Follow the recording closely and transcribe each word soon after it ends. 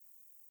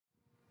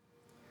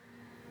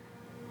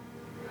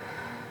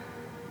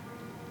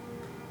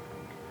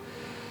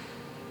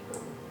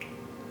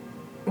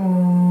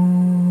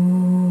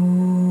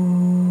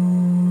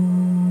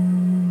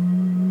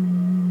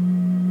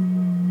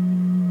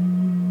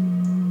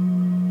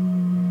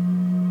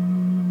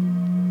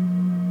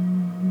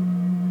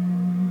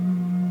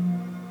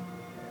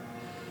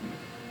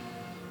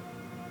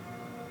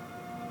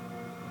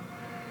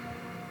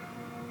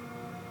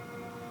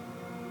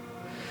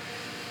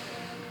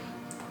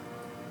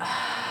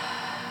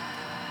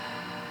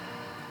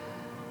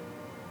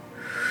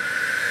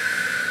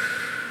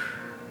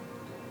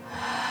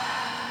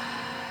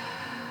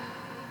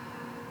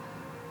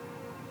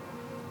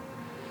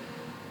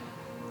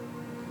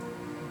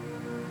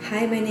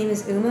Hi, my name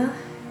is Uma,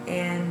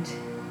 and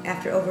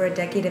after over a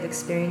decade of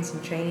experience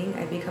and training,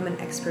 I've become an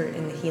expert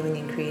in the healing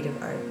and creative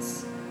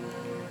arts.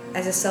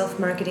 As a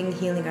self-marketing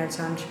healing arts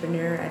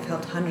entrepreneur, I've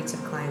helped hundreds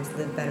of clients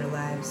live better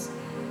lives.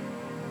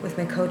 With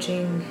my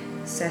coaching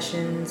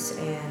sessions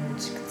and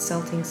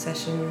consulting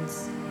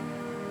sessions,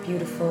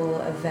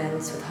 beautiful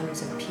events with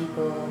hundreds of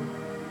people,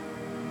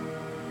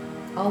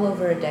 all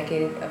over a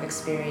decade of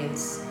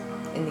experience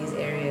in these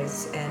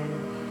areas.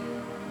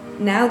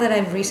 And now that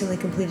I've recently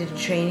completed a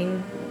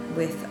training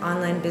with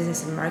online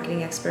business and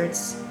marketing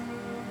experts,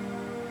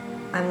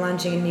 I'm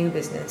launching a new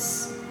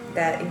business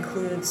that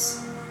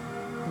includes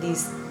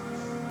these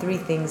three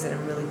things that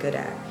I'm really good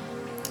at.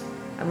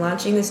 I'm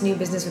launching this new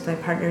business with my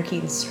partner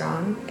Keaton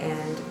Strong,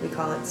 and we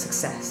call it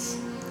Success.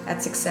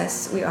 At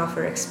Success, we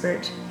offer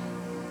expert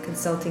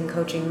consulting,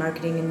 coaching,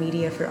 marketing, and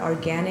media for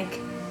organic,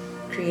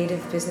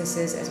 creative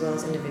businesses as well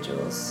as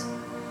individuals.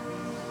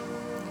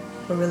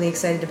 We're really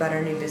excited about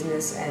our new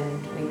business,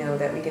 and we know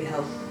that we can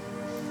help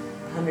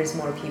hundreds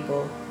more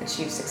people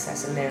achieve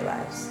success in their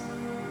lives.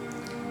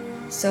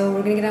 So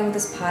we're going to get on with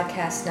this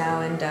podcast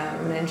now, and I'm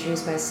going to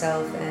introduce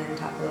myself and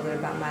talk a little bit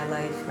about my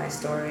life, my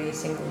story,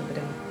 sing a little bit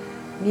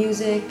of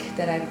music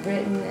that I've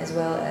written, as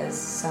well as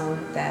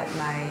some that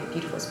my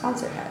beautiful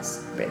sponsor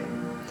has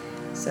written.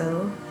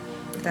 So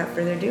without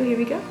further ado, here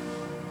we go.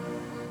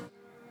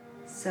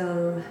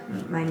 So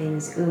my name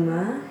is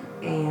Uma,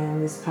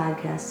 and this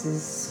podcast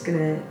is going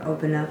to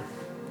open up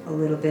a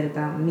little bit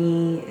about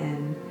me,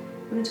 and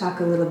I'm going to talk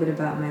a little bit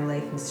about my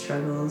life and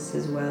struggles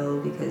as well,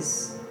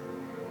 because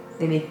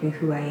they make me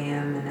who I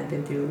am, and I've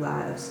been through a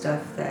lot of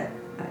stuff that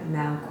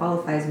now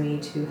qualifies me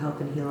to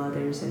help and heal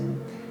others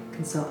and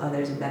consult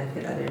others and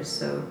benefit others.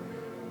 So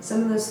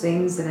some of those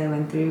things that I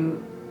went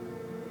through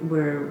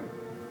were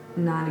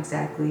not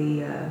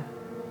exactly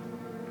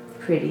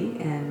pretty,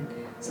 and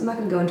so I'm not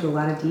going to go into a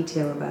lot of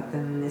detail about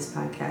them in this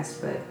podcast,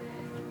 but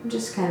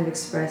just kind of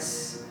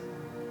express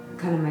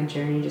kind of my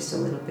journey just a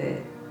little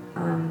bit.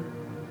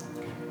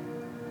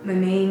 My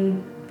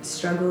main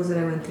struggles that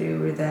I went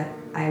through were that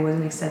I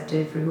wasn't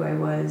accepted for who I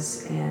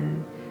was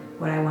and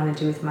what I want to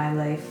do with my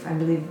life. I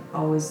really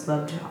always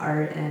loved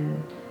art,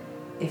 and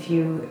if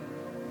you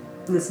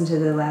listen to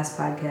the last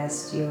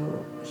podcast,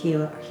 you'll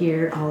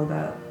hear all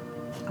about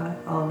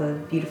all the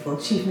beautiful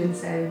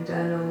achievements I've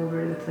done all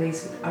over the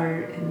place with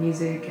art and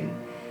music and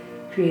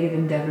creative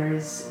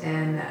endeavors,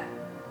 and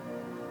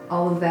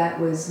all of that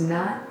was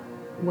not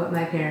what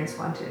my parents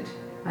wanted.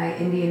 My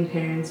Indian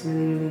parents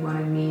really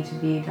wanted me to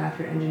be a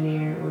doctor,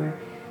 engineer, or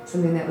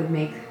something that would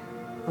make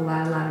a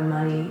lot of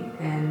money,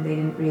 and they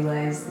didn't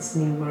realize this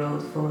new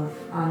world full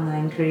of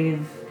online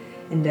creative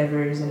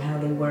endeavors and how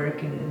they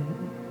work,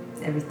 and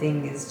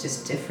everything is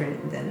just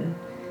different than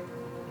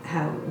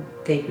how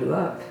they grew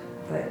up.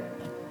 But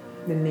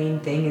the main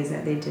thing is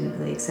that they didn't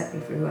really accept me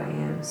for who I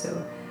am, so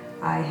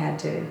I had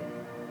to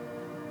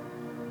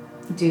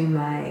do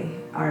my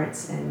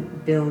arts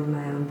and build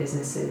my own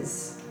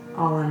businesses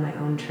all on my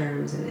own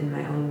terms and in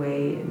my own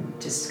way, and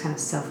just kind of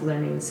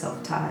self-learning,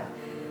 self-taught.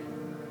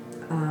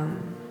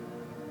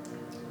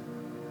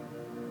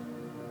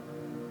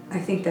 I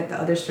think that the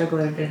other struggle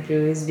I've been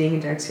through is being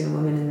a dark-skinned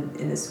woman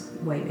in this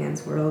white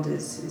man's world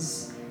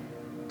is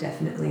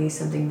definitely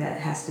something that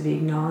has to be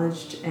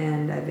acknowledged,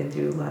 and I've been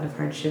through a lot of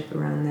hardship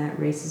around that,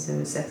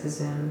 racism,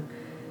 sexism.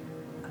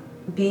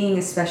 Being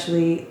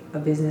especially a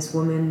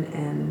businesswoman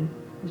and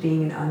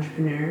being an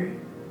entrepreneur,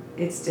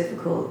 it's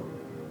difficult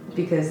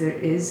because there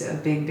is a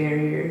big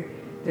barrier.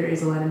 There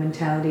is a lot of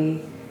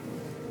mentalities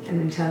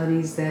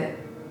that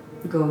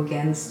go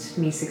against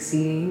me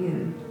succeeding,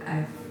 and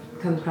I've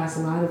come across a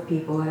lot of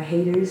people, a lot of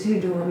haters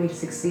who don't want me to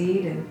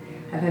succeed, and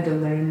I've had to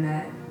learn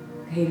that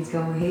hate is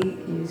gonna hate,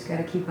 you just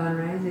gotta keep on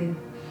rising.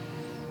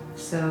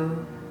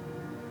 So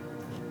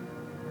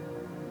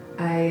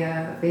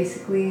I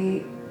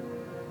basically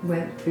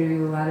went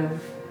through a lot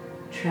of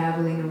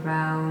traveling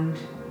around,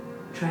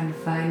 trying to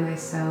find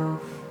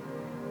myself,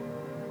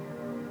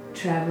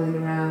 traveling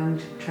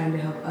around, trying to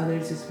help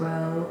others as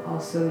well,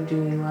 also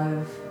doing a lot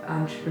of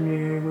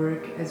entrepreneur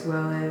work as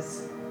well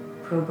as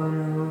pro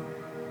bono,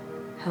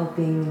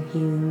 helping and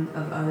healing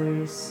of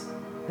others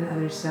and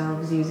other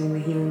selves using the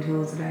healing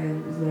tools that I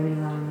was learning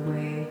along the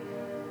way.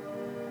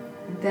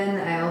 Then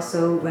I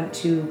also went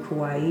to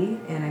Kauai,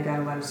 and I got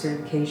a lot of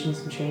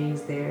certifications and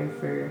trainings there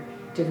for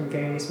different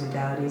various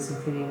modalities,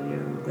 including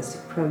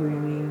neuro-linguistic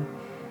programming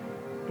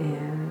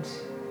and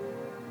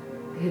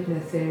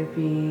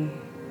hypnotherapy,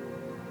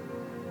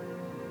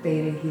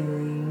 theta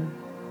healing,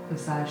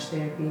 massage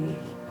therapy.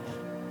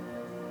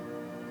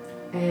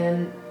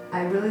 And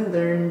I really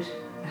learned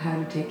how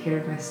to take care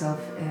of myself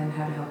and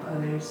how to help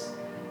others.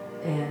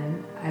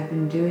 And I've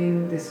been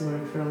doing this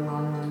work for a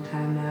long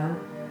time now,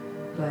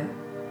 but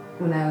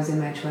when I was in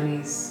my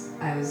 20s,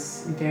 I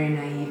was very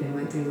naive and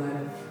went through a lot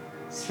of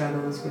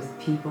struggles with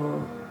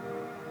people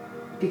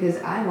because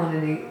I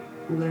wanted to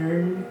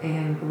learn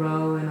and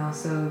grow and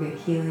also get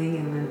healing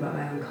and learn about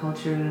my own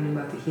culture, learn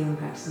about the healing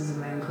practices of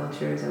my own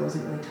culture, as I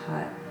wasn't really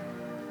taught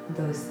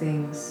those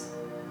things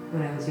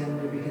when I was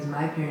younger because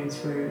my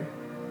parents were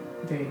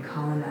very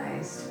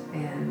colonized,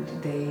 and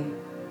they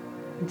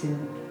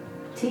didn't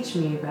teach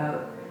me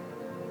about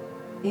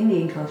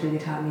Indian culture. They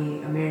taught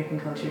me American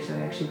culture, so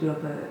I actually grew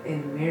up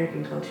in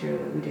American culture.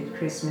 We did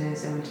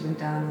Christmas, I went to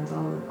McDonald's,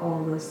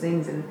 all those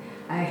things, and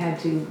I had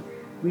to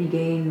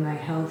regain my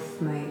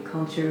health, my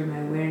culture, my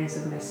awareness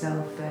of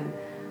myself, and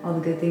all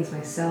the good things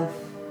myself,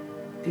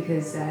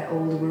 because that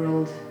old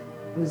world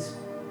was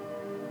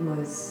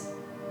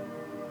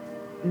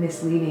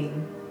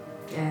misleading,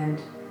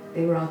 and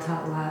they were all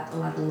taught a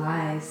lot of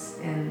lies,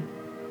 and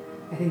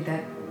I think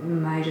that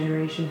my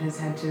generation has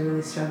had to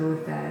really struggle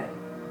with that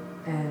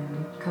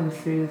and come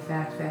through the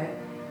fact that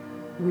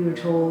we were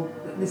told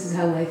this is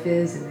how life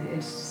is, and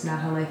it's just not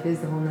how life is.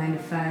 The whole 9 to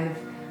 5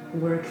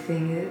 work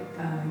thing,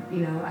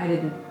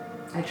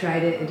 I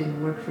tried it, it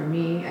didn't work for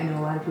me. I know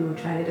a lot of people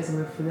tried it, doesn't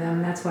work for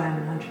them. That's why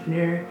I'm an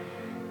entrepreneur.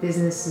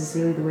 Business is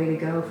really the way to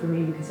go for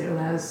me, because it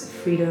allows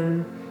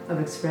freedom of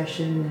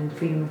expression and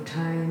freedom of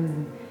time,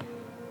 and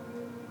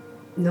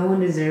no one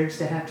deserves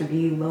to have to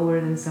be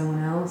lower than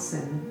someone else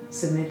and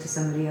submit to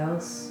somebody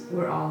else.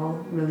 We're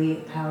all really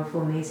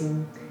powerful,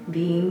 amazing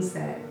beings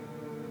that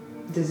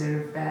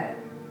deserve that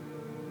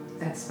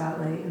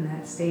spotlight and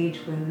that stage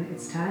when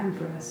it's time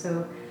for us.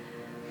 So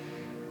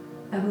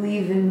I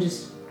believe in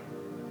just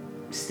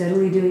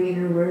steadily doing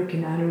inner work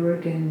and outer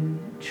work and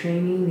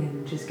training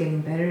and just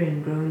getting better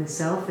and growing the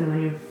self, and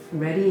when you're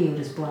ready, you'll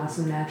just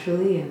blossom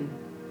naturally and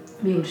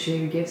be able to share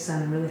your gifts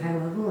on a really high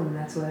level, and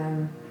that's what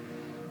I'm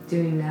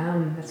doing now,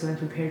 and that's what I'm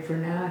prepared for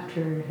now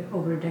after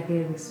over a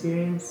decade of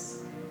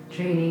experience,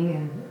 training,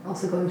 and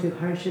also going through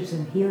hardships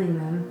and healing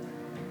them.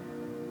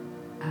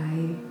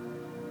 I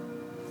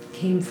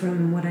came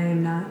from what I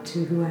am not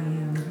to who I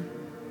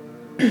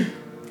am.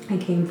 I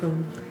came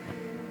from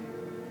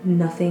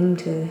nothing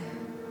to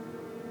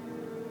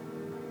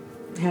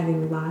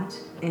having a lot,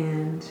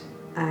 and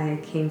I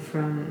came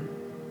from,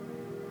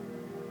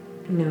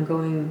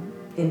 going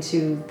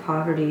into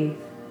poverty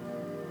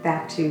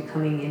back to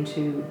coming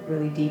into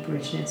really deep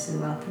richness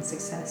and wealth and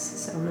success.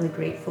 So I'm really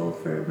grateful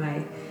for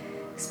my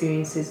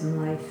experiences in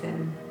life,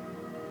 and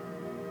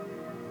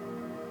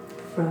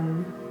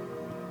from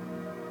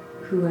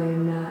who I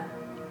am not,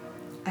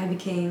 I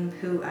became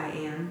who I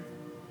am.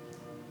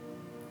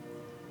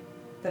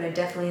 But I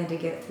definitely had to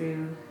get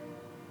through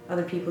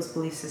other people's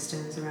belief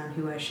systems around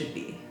who I should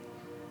be.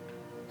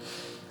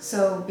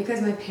 So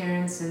because my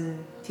parents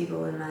and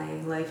people in my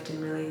life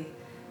didn't really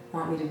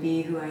want me to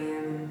be who I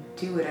am and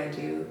do what I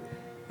do,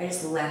 I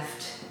just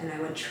left and I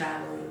went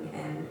traveling,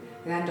 and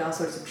I got into all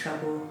sorts of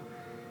trouble.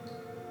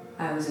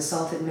 I was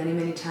assaulted many,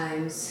 many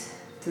times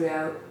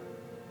throughout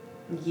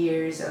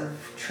years of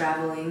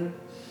traveling,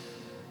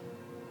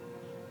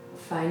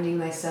 finding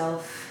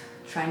myself,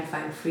 trying to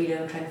find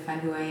freedom, trying to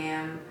find who I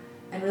am,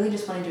 and really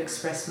just wanting to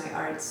express my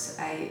arts.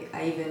 I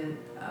even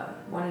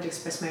wanted to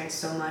express my arts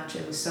so much,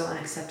 and was so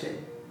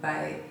unaccepted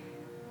by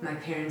my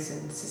parents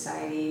and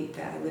society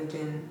that I lived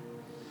in,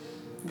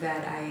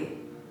 that I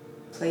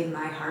played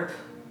my harp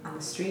on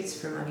the streets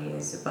for money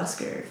as a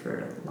busker for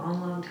a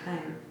long, long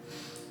time.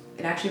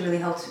 It actually really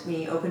helped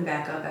me open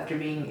back up after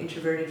being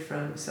introverted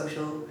from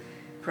social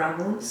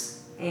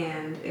problems,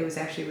 and it was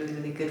actually really,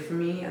 really good for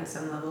me on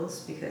some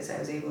levels, because I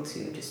was able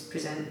to just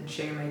present and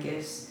share my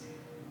gifts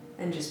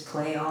and just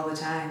play all the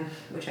time,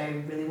 which I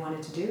really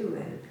wanted to do,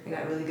 and I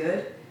got really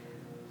good.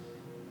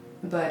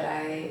 But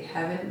I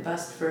haven't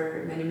busked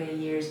for many, many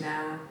years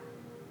now,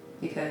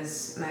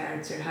 because my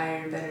arts are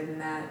higher and better than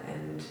that,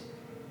 and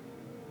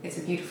it's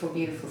a beautiful,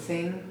 beautiful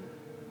thing.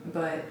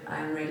 But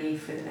I'm ready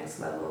for the next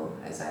level,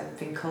 as I've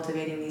been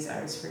cultivating these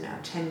arts for now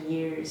 10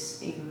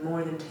 years, even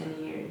more than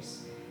 10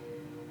 years.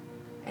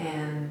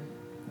 And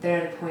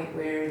they're at a point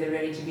where they're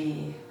ready to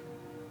be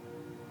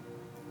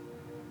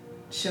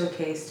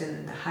showcased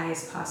in the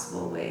highest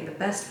possible way, the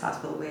best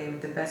possible way,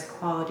 with the best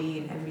quality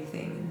and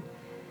everything. And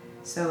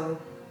so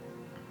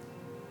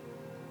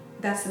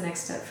that's the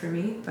next step for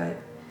me. But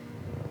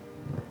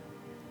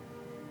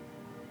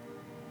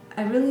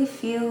I really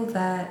feel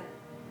that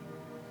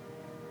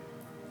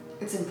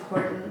it's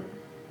important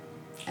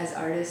as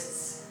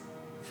artists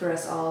for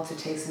us all to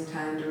take some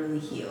time to really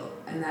heal.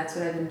 And that's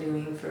what I've been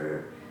doing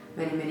for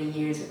many, many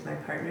years with my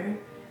partner.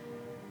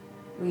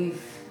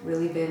 We've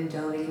really been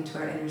delving into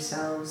our inner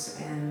selves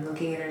and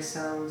looking at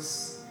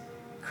ourselves,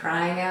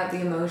 crying out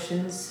the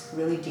emotions,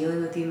 really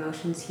dealing with the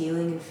emotions,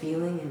 healing and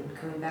feeling, and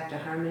coming back to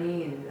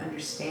harmony and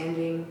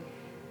understanding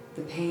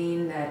the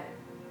pain that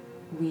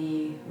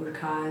we were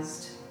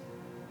caused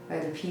by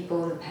other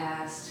people in the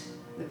past,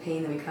 the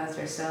pain that we caused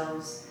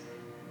ourselves,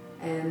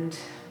 and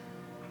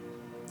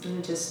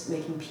just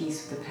making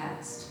peace with the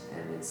past.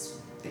 And it's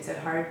a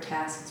hard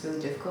task, it's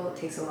really difficult,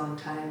 it takes a long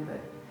time, but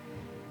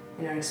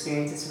in our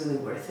experience it's really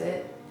worth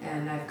it.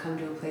 And I've come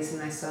to a place in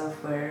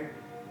myself where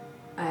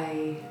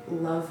I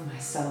love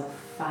myself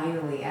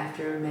finally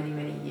after many,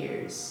 many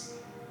years,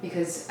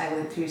 because I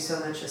went through so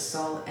much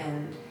assault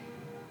and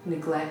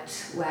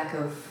neglect, lack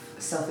of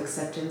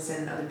self-acceptance,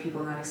 and other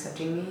people not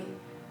accepting me.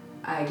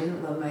 I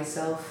didn't love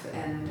myself,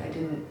 and I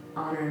didn't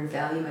honor and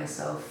value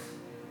myself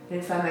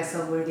didn't find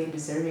myself worthy and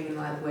deserving in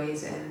a lot of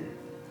ways, and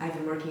I've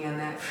been working on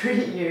that for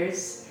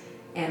years,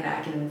 and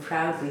I can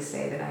proudly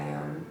say that I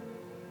am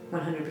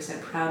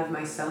 100% proud of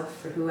myself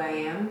for who I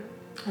am.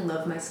 I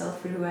love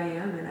myself for who I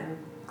am, and I'm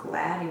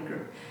glad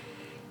and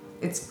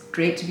it's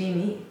great to be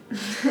me.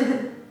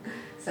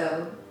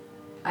 So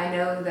I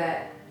know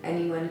that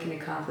anyone can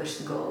accomplish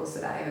the goals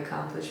that I have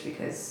accomplished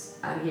because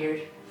I'm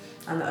here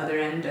on the other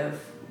end of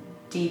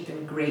deep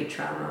and great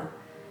trauma,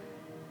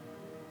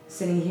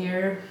 sitting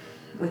here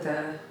with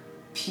a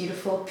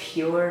beautiful,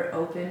 pure,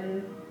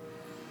 open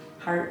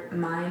heart,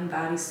 mind,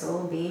 body,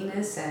 soul,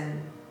 beingness,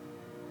 and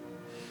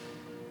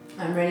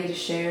I'm ready to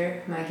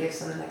share my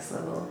gifts on the next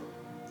level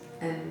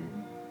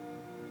and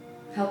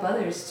help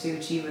others to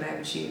achieve what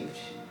I've achieved.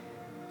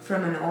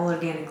 From an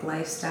all-organic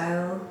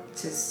lifestyle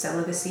to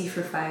celibacy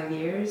for 5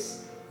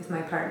 years with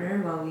my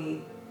partner while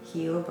we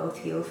both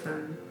heal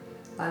from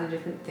a lot of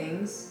different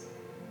things.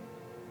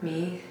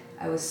 Me,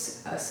 I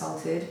was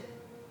assaulted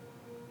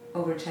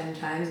over 10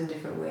 times in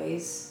different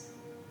ways,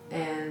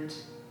 and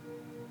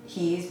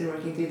he's been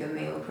working through the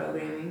male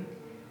programming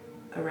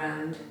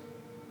around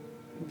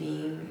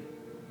being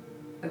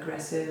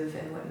aggressive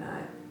and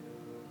whatnot.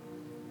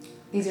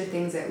 These are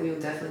things that we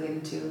will definitely get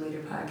into in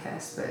later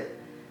podcasts, but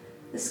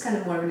this is kind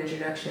of more of an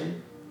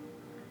introduction.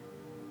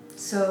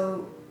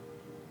 So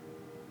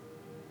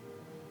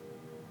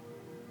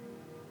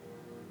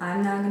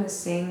I'm now going to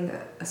sing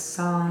a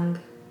song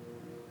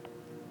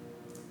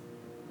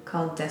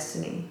called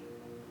Destiny.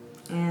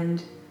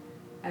 And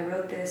I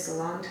wrote this a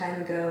long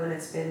time ago, and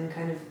it's been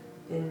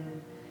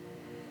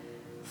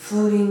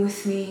floating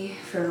with me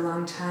for a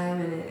long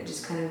time, and it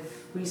just kind of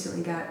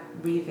recently got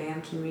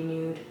revamped and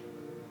renewed.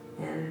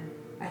 And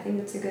I think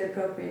it's a good,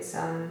 appropriate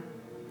song.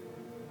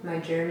 My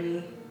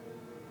journey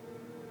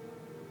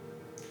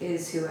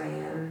is who I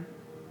am.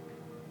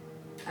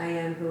 I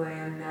am who I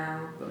am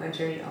now, but my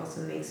journey also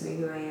makes me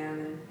who I am,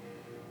 and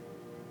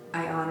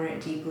I honor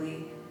it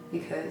deeply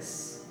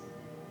because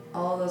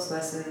all those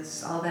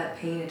lessons, all that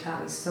pain, it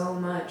taught me so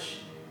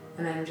much,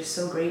 and I'm just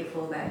so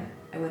grateful that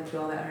I went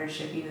through all that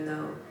hardship, even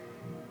though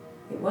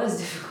it was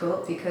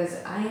difficult, because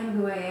I am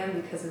who I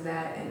am because of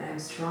that, and I'm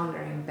stronger,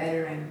 I'm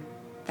better, I'm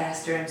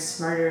faster, I'm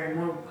smarter, and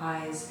more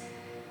wise.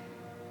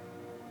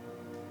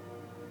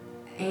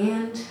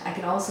 And I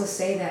can also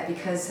say that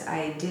because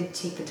I did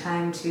take the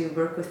time to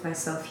work with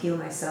myself, heal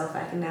myself,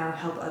 I can now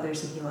help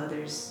others and heal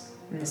others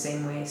in the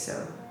same way.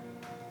 So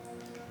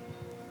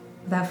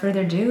without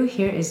further ado,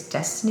 here is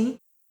Destiny.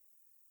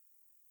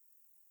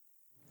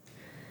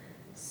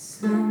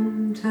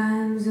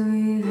 Sometimes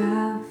we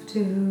have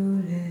to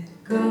let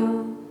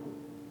go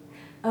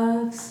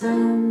of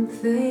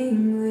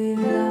something we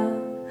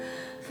love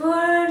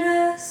for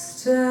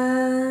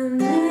destiny.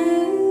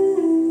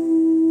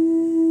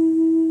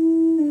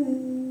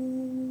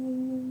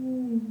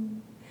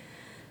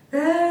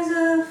 There's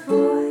a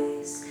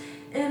voice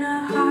in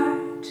our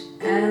heart,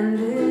 and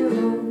it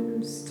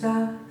won't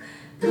stop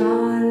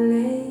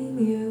calling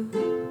you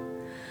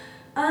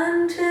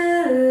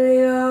until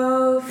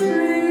you're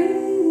free.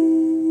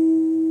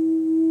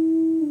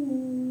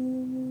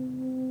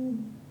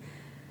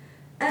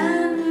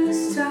 And you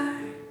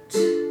start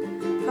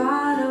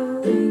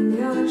following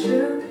your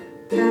true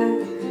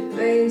path,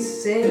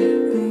 facing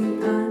the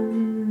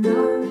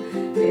unknown,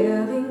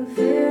 living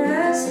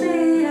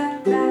fearlessly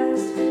at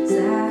last,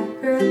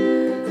 sacrificing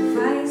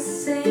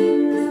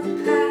the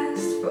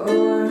past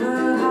for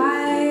a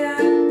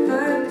higher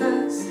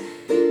purpose.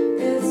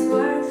 It's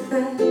worth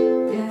it,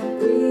 yet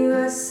we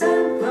were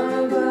sent from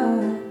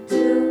above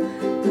to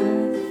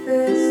birth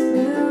this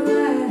new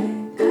way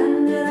and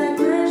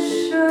relinquish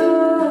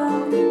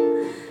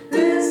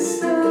this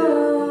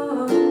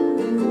soul.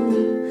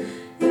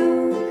 You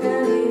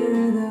can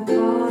hear the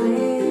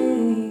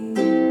calling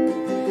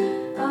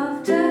of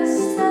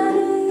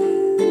destiny.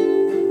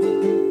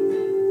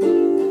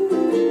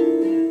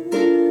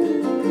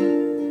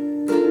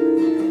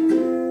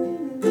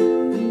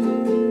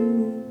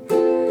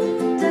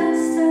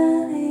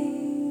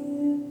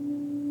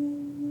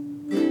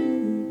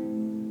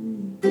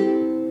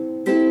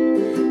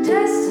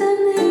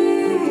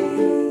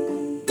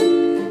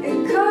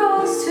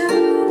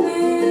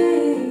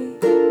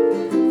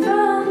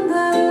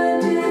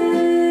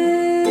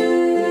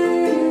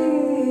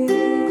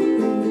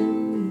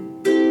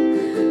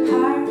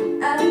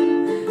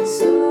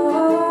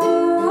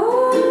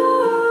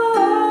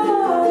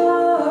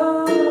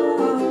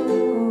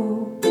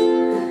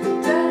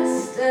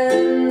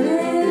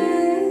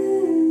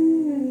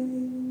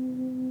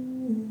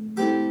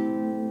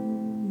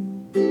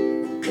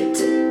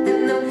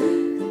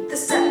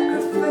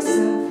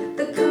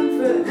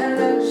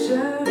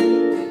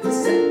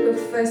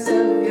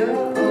 Of your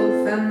own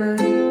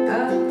family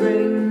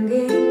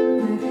upbringing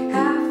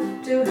have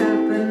to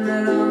happen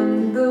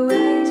along the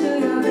way to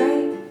your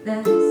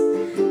greatness.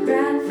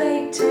 Grand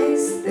fate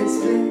tastes this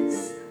bliss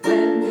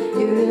when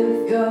you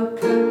live your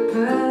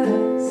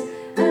purpose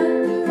and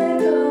let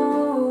go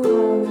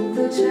of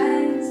the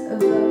chains of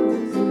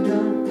those who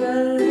don't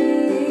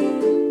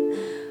believe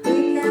we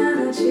can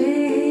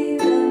achieve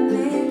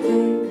anything.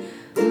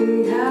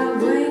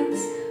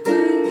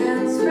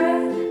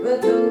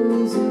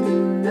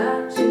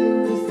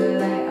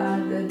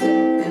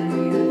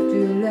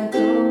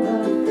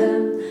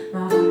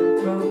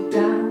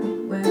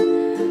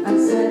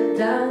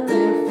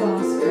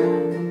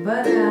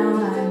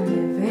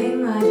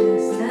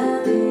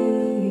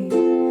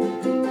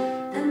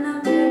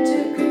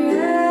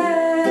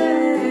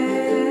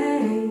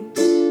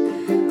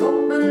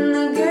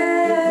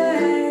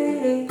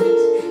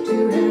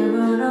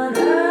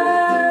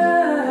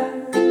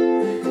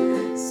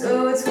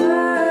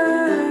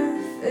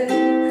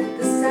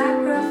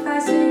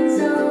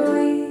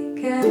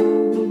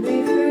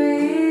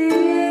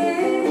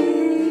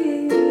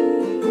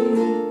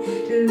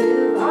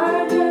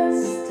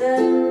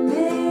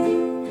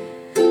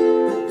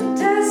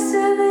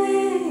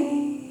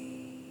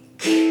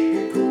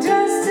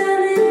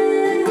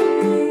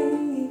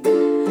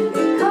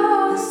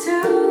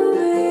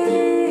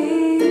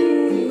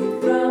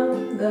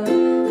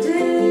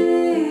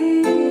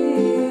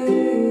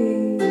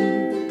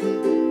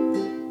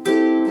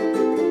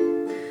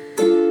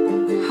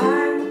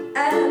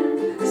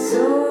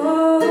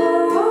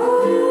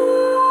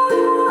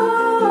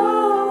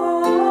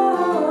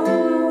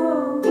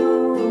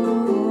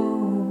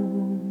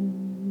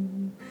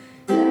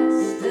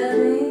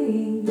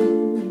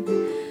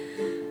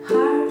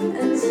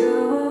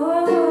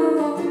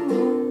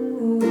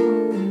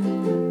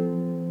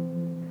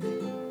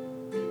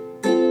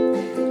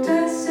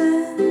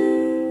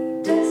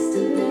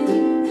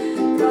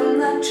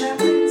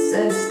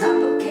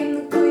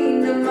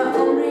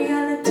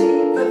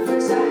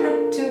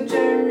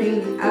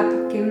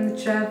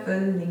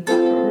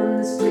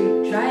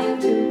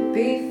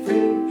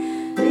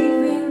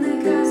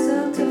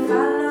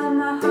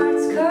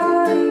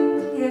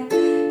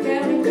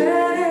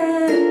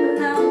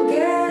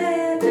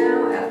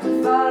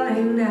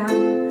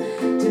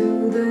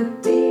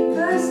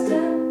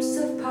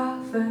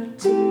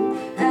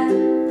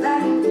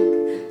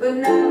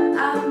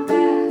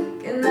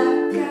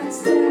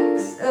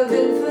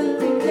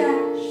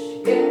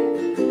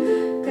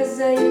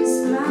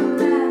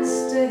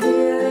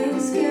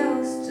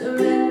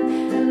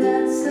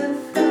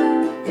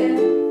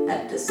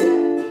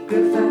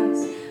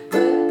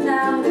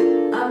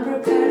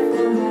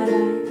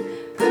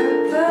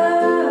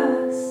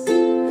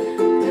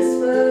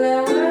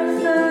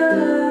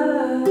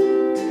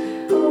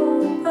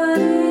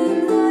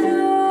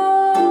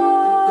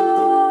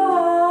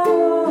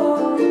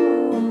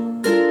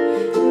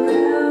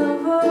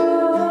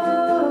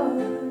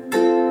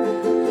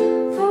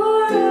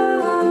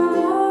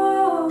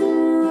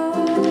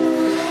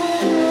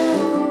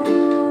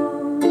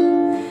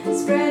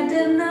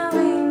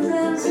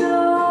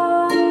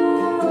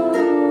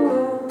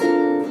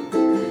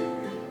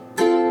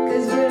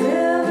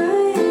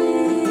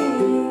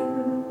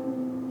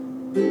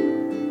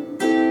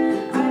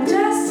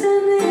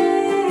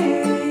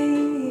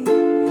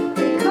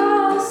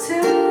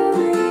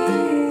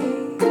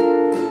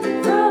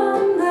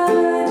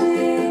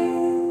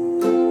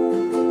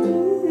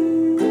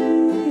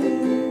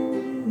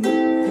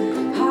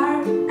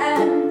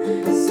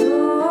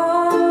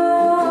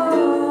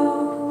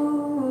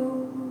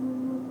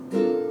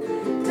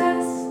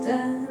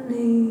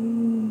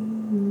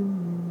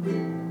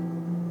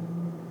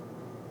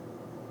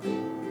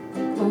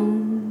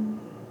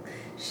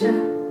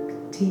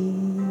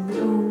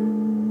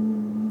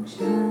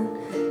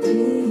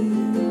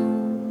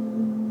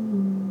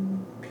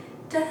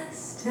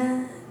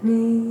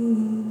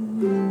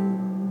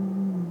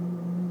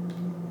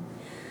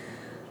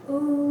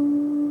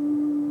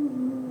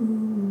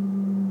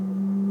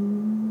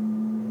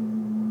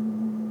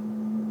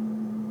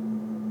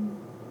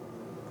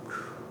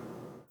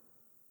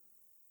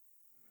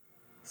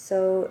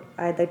 So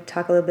I'd like to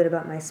talk a little bit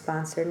about my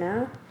sponsor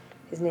now.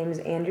 His name is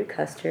Andrew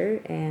Custer,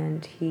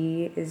 and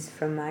he is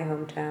from my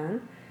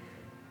hometown.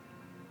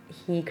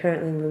 He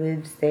currently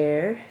lives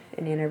there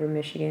in Ann Arbor,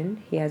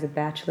 Michigan. He has a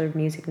Bachelor of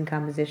Music and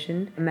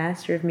Composition, a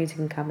Master of Music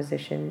and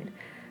Composition,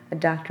 a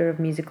Doctor of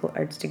Musical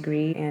Arts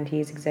degree, and he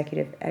is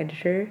executive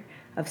editor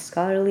of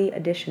scholarly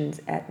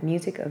editions at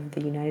Music of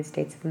the United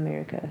States of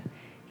America.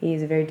 He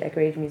is a very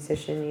decorated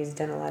musician. He's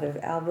done a lot of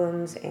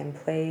albums and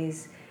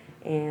plays,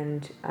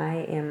 and I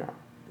am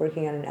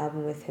working on an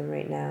album with him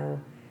right now.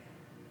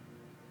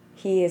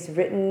 He has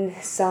written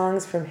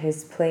songs from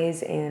his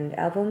plays and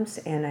albums,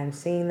 and I'm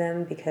singing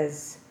them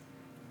because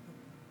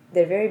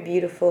they're very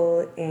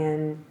beautiful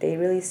and they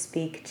really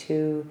speak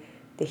to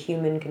the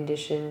human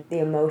condition, the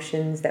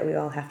emotions that we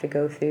all have to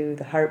go through,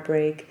 the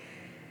heartbreak,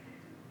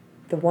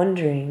 the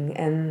wondering,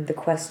 and the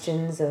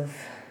questions of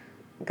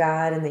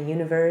God and the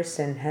universe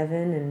and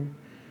heaven and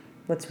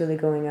what's really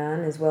going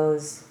on, as well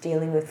as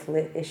dealing with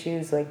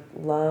issues like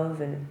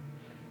love and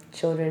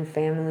children,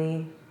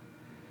 family,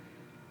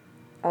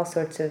 all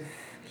sorts of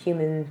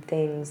human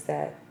things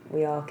that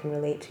we all can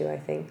relate to, I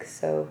think.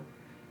 So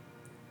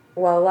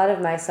while a lot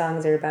of my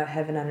songs are about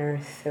heaven on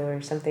earth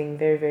or something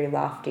very, very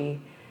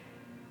lofty,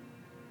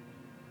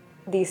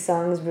 these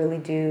songs really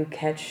do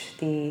catch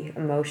the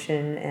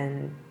emotion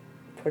and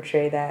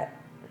portray that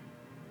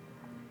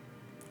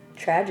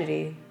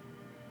tragedy.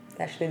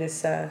 Actually,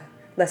 this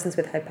Lessons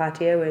with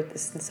Hypatia, where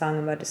this song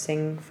I'm about to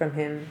sing from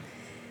him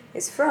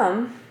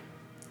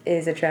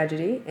is a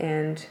tragedy,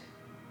 and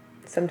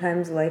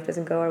sometimes life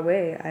doesn't go our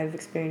way. I've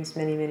experienced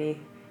many, many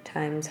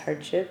times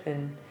hardship,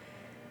 and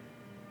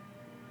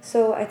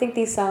so I think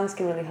these songs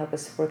can really help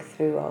us work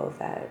through all of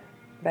that.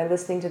 By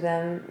listening to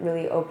them,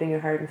 really opening your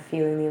heart and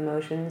feeling the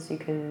emotions, you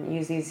can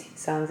use these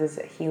songs as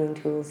healing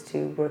tools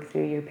to work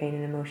through your pain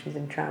and emotions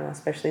and trauma,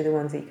 especially the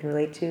ones that you can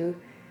relate to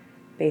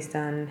based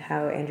on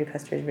how Andrew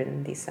Custer has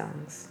written these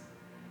songs.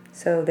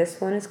 So this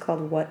one is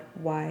called What,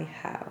 Why,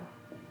 How.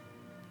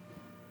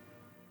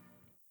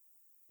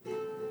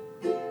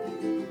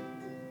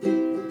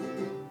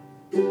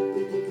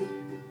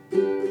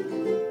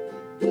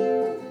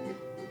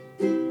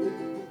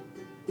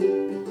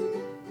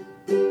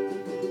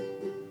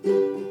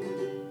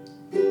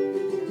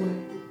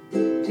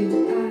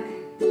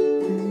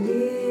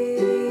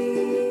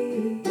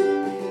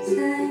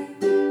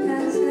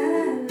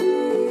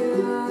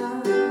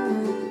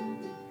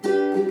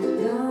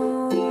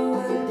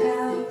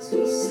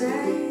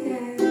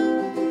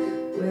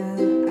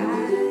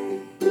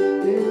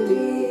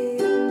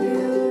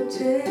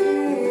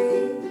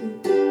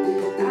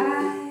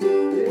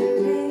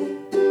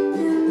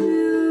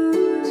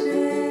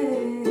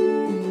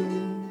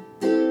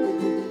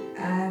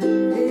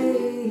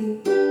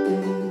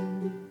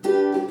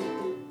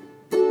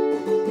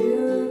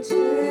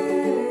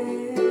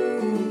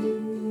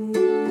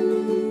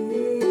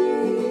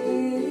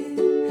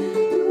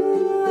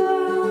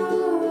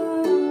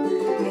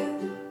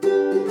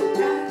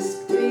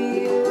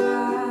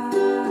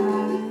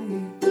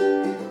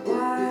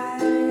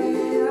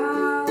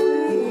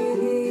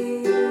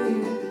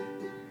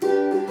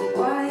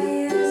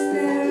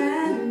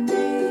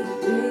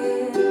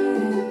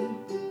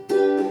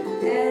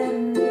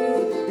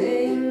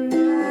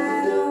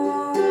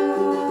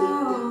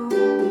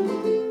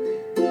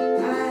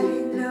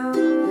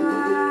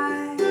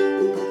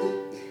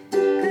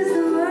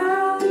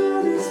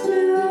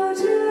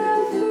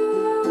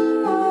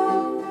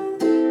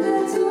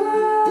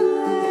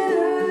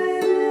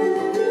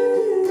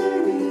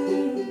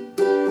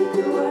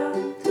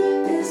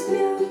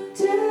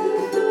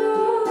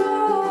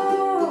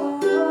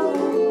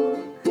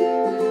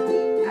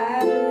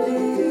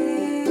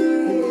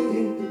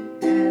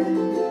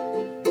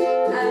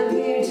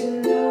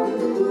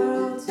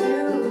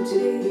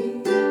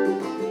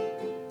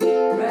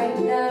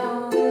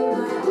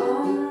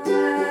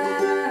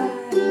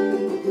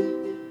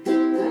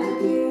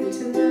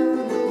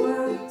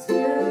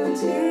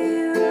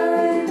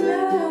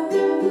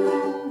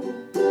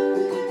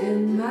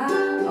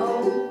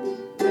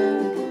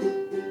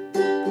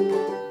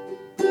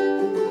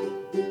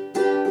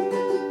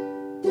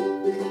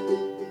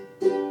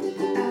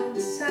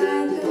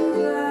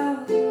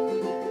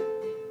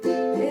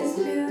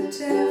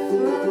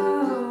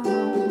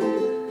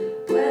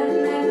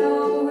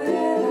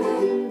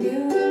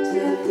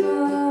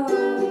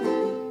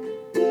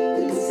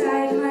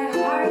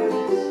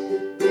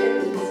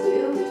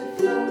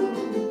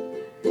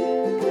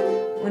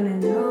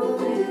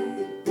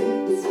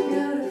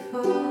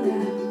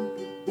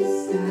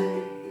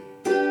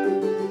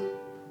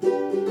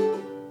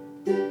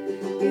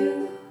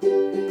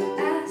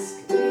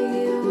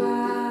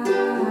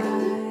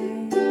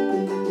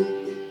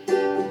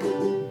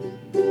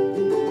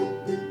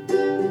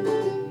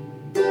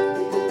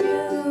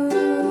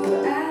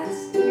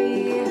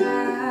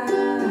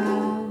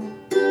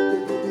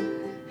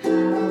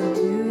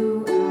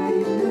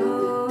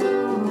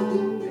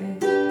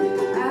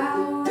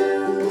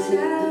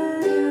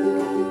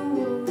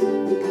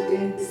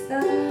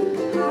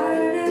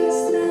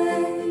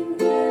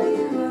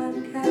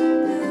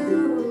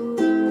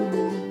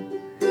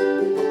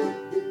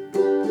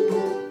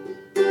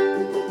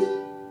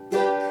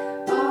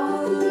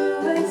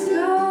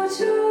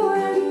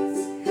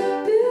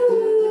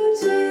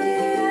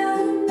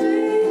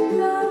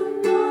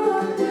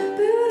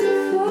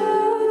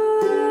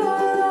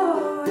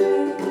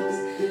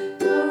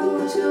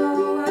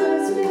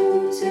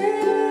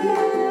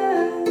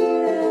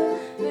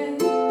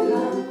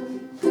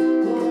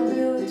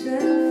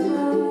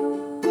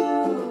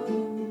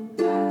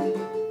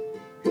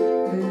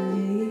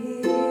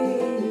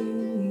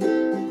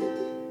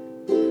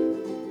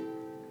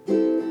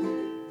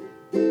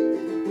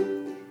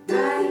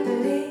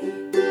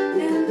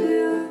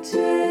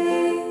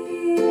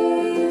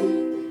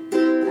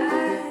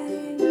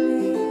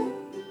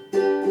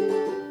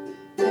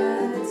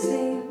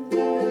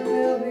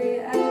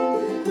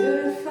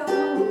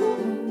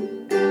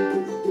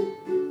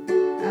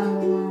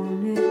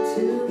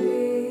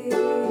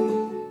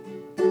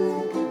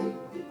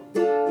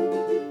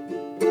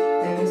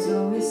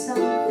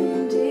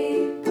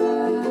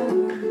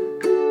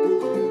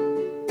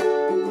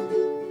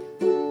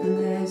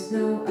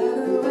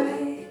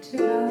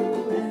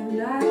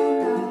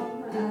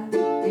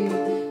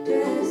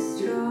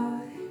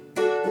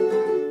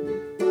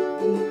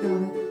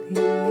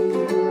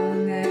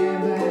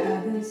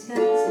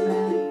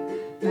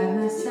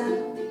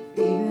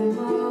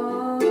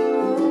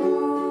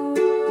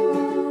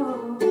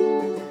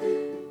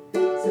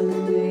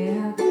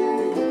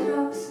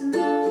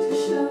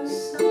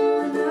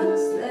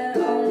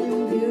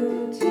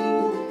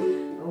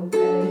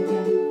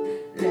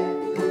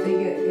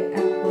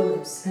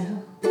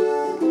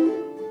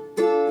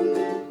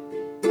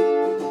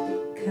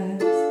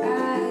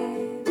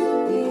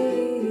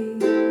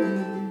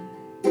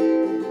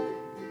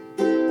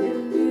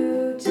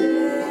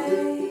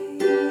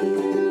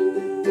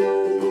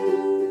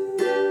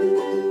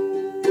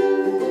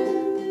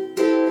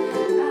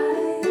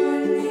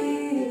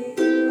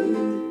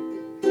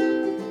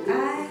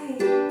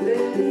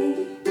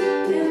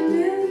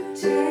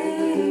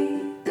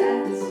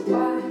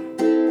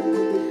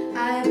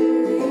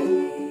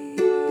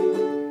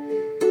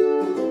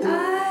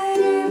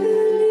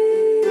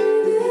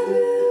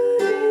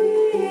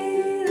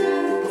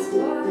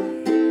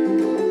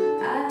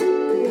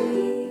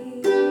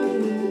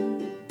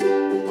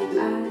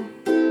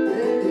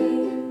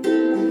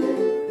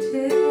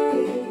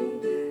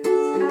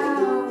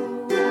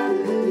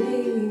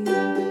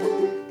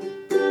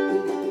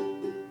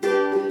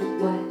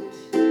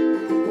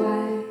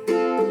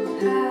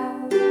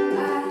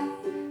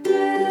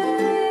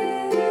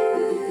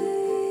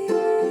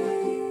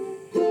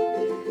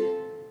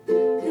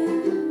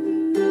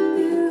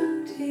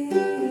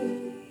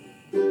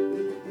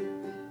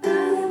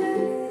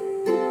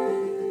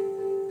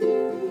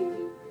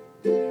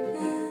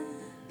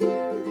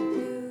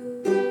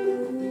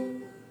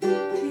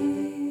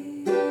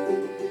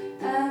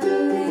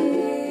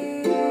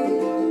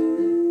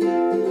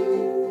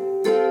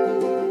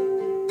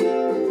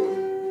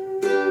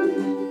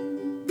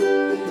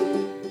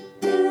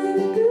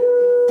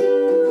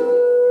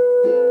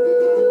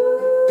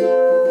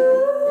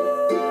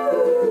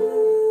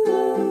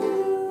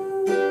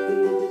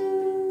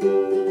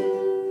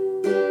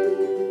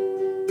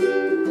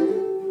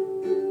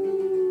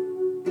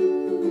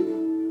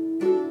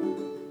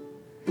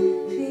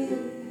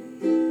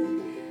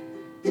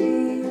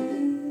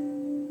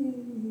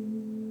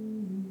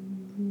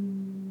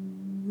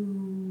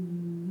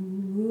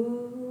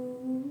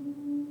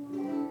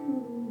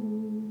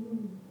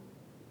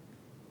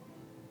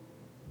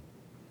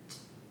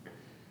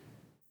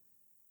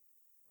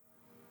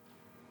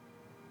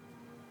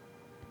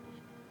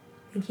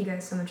 Thank you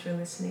guys so much for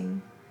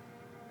listening.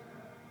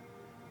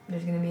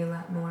 There's going to be a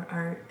lot more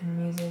art and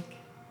music,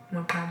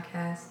 more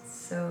podcasts,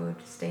 so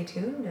just stay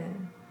tuned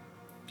and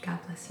God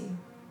bless you.